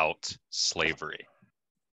about slavery?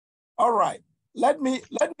 All right. Let me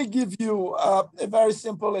give you a very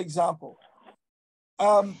simple example.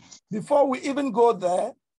 Before we even go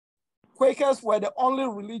there, Quakers were the only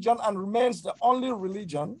religion and remains the only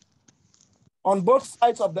religion on both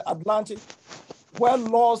sides of the Atlantic where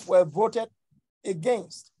laws were voted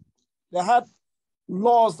against. They had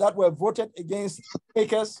laws that were voted against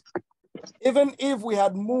Quakers. Even if we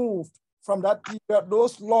had moved from that period,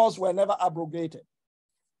 those laws were never abrogated.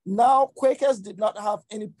 Now, Quakers did not have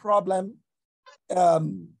any problem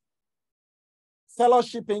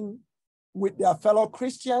fellowshipping with their fellow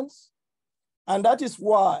Christians. And that is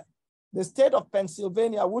why the state of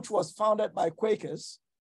Pennsylvania, which was founded by Quakers,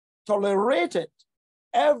 tolerated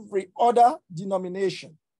every other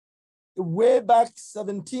denomination. Way back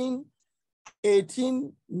 17,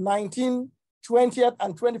 18, 19, 20th,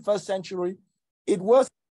 and 21st century, it was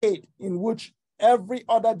a state in which every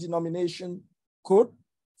other denomination could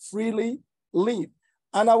freely live.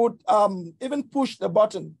 And I would even push the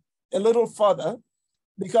button a little further,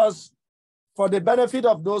 because for the benefit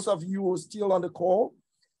of those of you who are still on the call,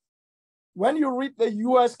 when you read the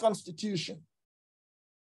US Constitution,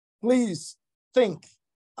 please think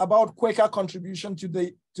about Quaker contribution to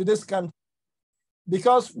this country.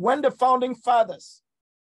 Because when the founding fathers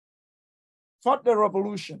fought the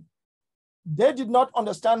revolution, they did not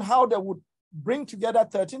understand how they would bring together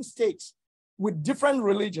 13 states with different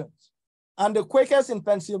religions. And the Quakers in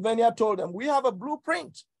Pennsylvania told them, we have a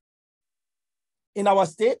blueprint. In our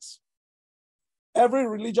states, every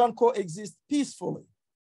religion coexists peacefully.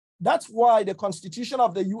 That's why the Constitution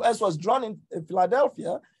of the US was drawn in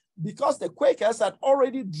Philadelphia, because the Quakers had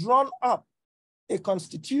already drawn up a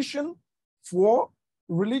constitution for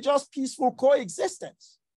religious peaceful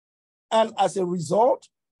coexistence. And as a result,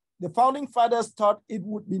 the founding fathers thought it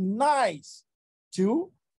would be nice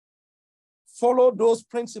to follow those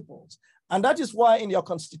principles. And that is why in your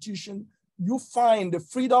constitution, you find the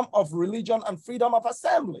freedom of religion and freedom of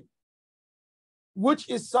assembly, which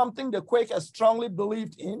is something the Quakers strongly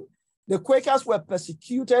believed in. The Quakers were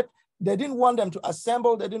persecuted. They didn't want them to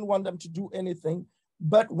assemble. They didn't want them to do anything.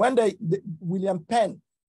 But when William Penn,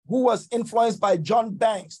 who was influenced by John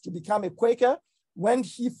Banks to become a Quaker, when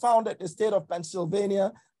he founded the state of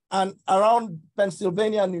Pennsylvania, and around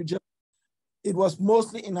Pennsylvania, New Jersey, it was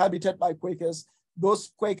mostly inhabited by Quakers.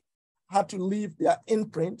 Those Quakers had to leave their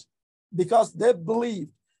imprint because they believed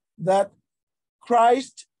that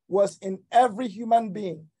Christ was in every human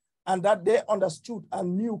being, and that they understood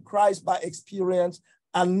and knew Christ by experience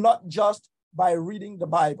and not just by reading the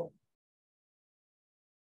Bible.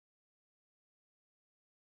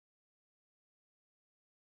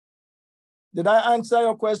 Did I answer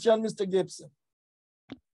your question, Mr. Gibson?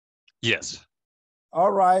 Yes.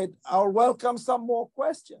 All right, I'll welcome some more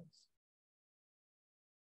questions.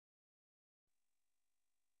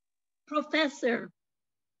 Professor,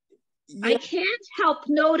 Yes. I can't help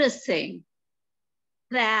noticing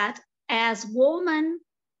that as Woolman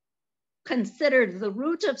considered the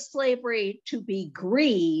root of slavery to be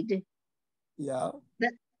greed, Yeah.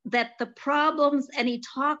 that the problems, and he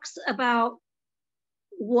talks about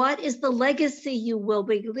what is the legacy you will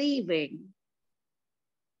be leaving.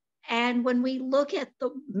 And when we look at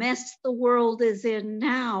the mess the world is in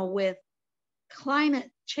now with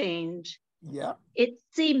climate change, Yeah. it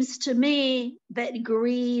seems to me that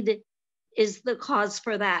greed is the cause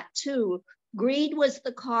for that too. Greed was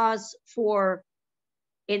the cause for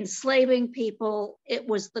enslaving people. It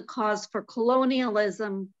was the cause for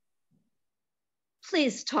colonialism.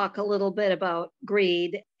 Please talk a little bit about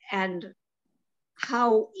greed and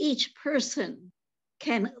how each person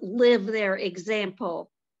can live their example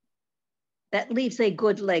that leaves a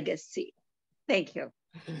good legacy. Thank you.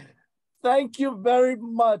 Thank you very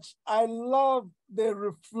much. I love the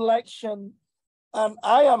reflection And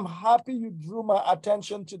I am happy you drew my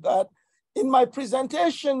attention to that. In my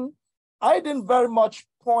presentation, I didn't very much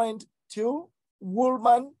point to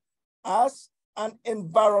Woolman as an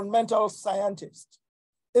environmental scientist,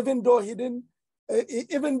 even though he did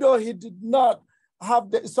not have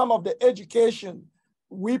some of the education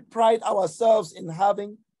we pride ourselves in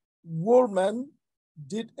having. Woolman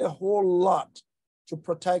did a whole lot to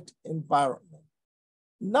protect environment.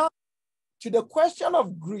 Now, to the question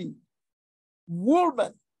of greed,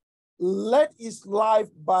 Woolman led his life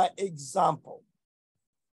by example,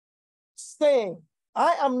 saying,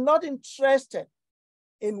 I am not interested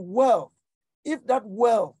in wealth if that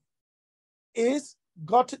wealth is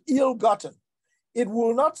ill-gotten. It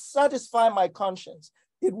will not satisfy my conscience.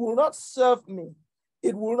 It will not serve me.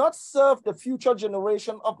 It will not serve the future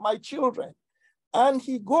generation of my children. And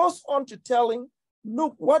he goes on to telling,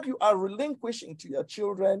 look, what you are relinquishing to your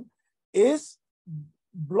children is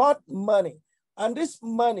blood money. And this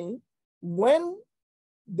money, when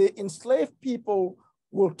the enslaved people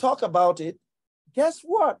will talk about it, guess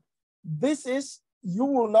what? You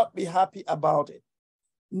will not be happy about it.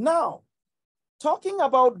 Now, talking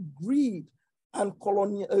about greed and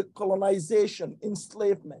colonization,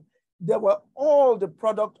 enslavement, they were all the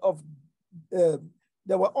product of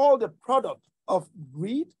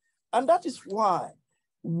greed, and that is why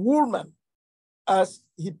Woolman, as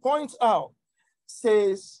he points out,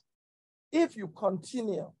 says, if you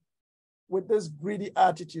continue with this greedy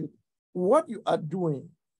attitude, what you are doing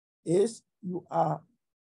is you are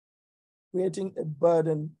creating a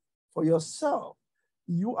burden for yourself.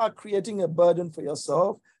 You are creating a burden for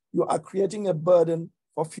yourself. You are creating a burden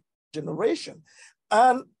for future generation.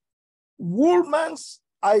 And Woolman's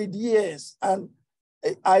ideas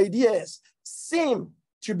seem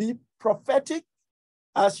to be prophetic,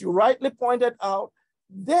 as you rightly pointed out.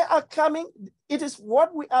 They are coming. It is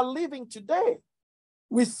what we are living today.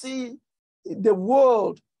 We see the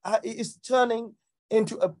world is turning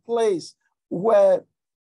into a place where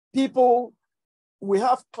we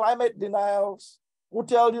have climate denials who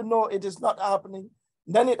tell you, no, it is not happening.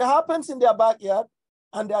 Then it happens in their backyard,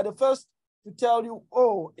 and they are the first to tell you,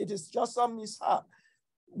 oh, it is just some mishap.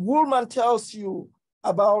 Woolman tells you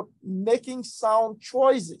about making sound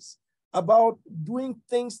choices, about doing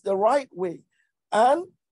things the right way. And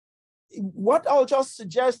what I'll just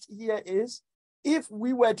suggest here is, if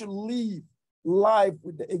we were to live life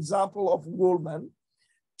with the example of Woolman,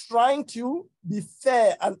 trying to be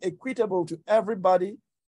fair and equitable to everybody,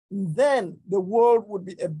 then the world would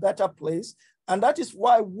be a better place. And that is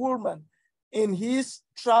why Woolman, in his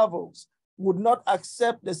travels, would not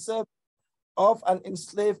accept the service of an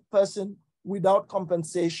enslaved person without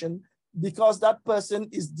compensation, because that person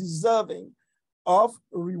is deserving of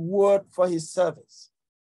reward for his service.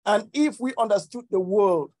 And if we understood the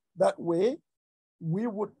world that way, we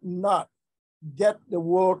would not get the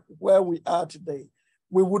world where we are today.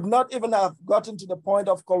 We would not even have gotten to the point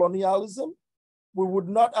of colonialism. We would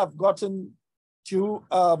not have gotten to,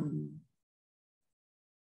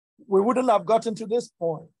 we wouldn't have gotten to this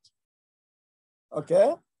point,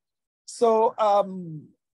 okay? So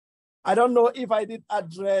I don't know if I did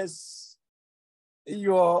address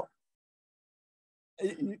your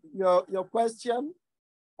question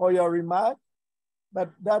or your remark,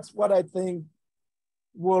 but that's what I think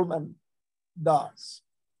Woolman does.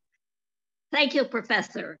 Thank you,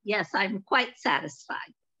 Professor. Yes, I'm quite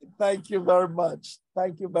satisfied. Thank you very much.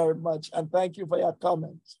 Thank you very much. And thank you for your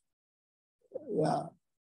comments. Yeah.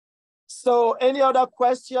 So any other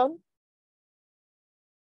question?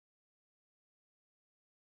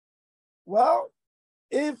 Well,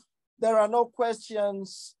 if there are no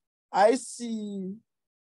questions, I see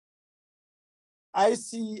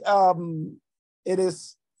it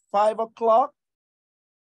is 5 o'clock,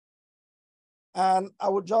 and I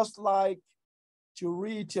would just like to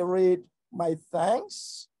reiterate my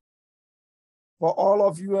thanks for all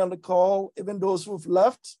of you on the call, even those who've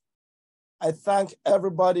left. I thank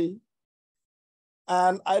everybody,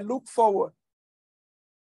 and I look forward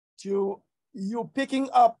to you picking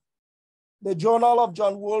up the Journal of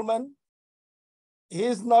John Woolman.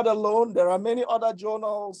 He's not alone. There are many other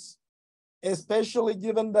journals, especially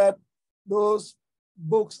given that those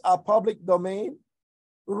books are public domain.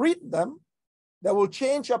 Read them. They will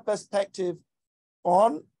change your perspective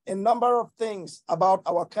on a number of things about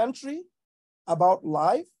our country, about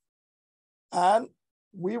life, and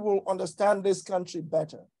we will understand this country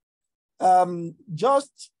better.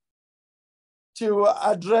 Just to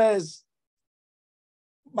address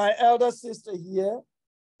my elder sister here,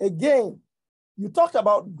 again, you talked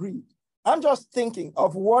about greed. I'm just thinking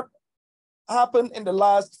of what happened in the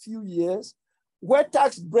last few years where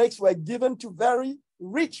tax breaks were given to very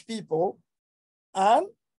rich people, and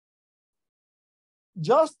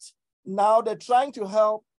just now they're trying to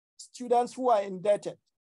help students who are indebted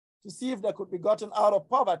to see if they could be gotten out of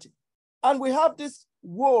poverty. And we have this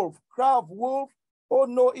cry of wolf, oh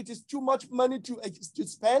no, it is too much money to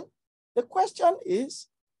spend. The question is,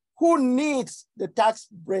 who needs the tax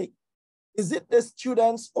break? Is it the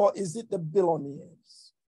students or is it the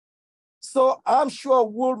billionaires? So I'm sure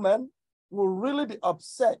Woolman will really be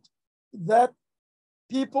upset that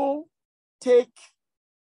people take,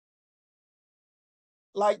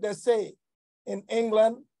 like they say in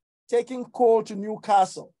England, taking coal to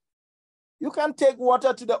Newcastle. You can take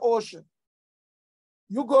water to the ocean.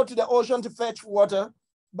 You go to the ocean to fetch water,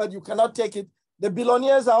 but you cannot take it. The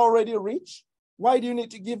billionaires are already rich. Why do you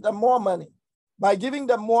need to give them more money? By giving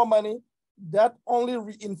them more money, that only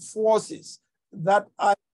reinforces that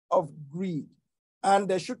act of greed. And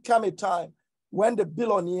there should come a time when the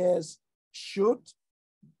billionaires should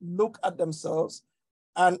look at themselves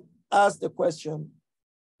and ask the question,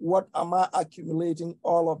 what am I accumulating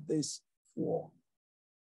all of this for?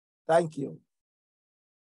 Thank you.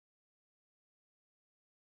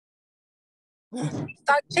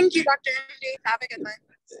 Thank you, Dr. Andy. Have a good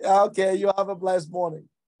one. Okay, you have a blessed morning.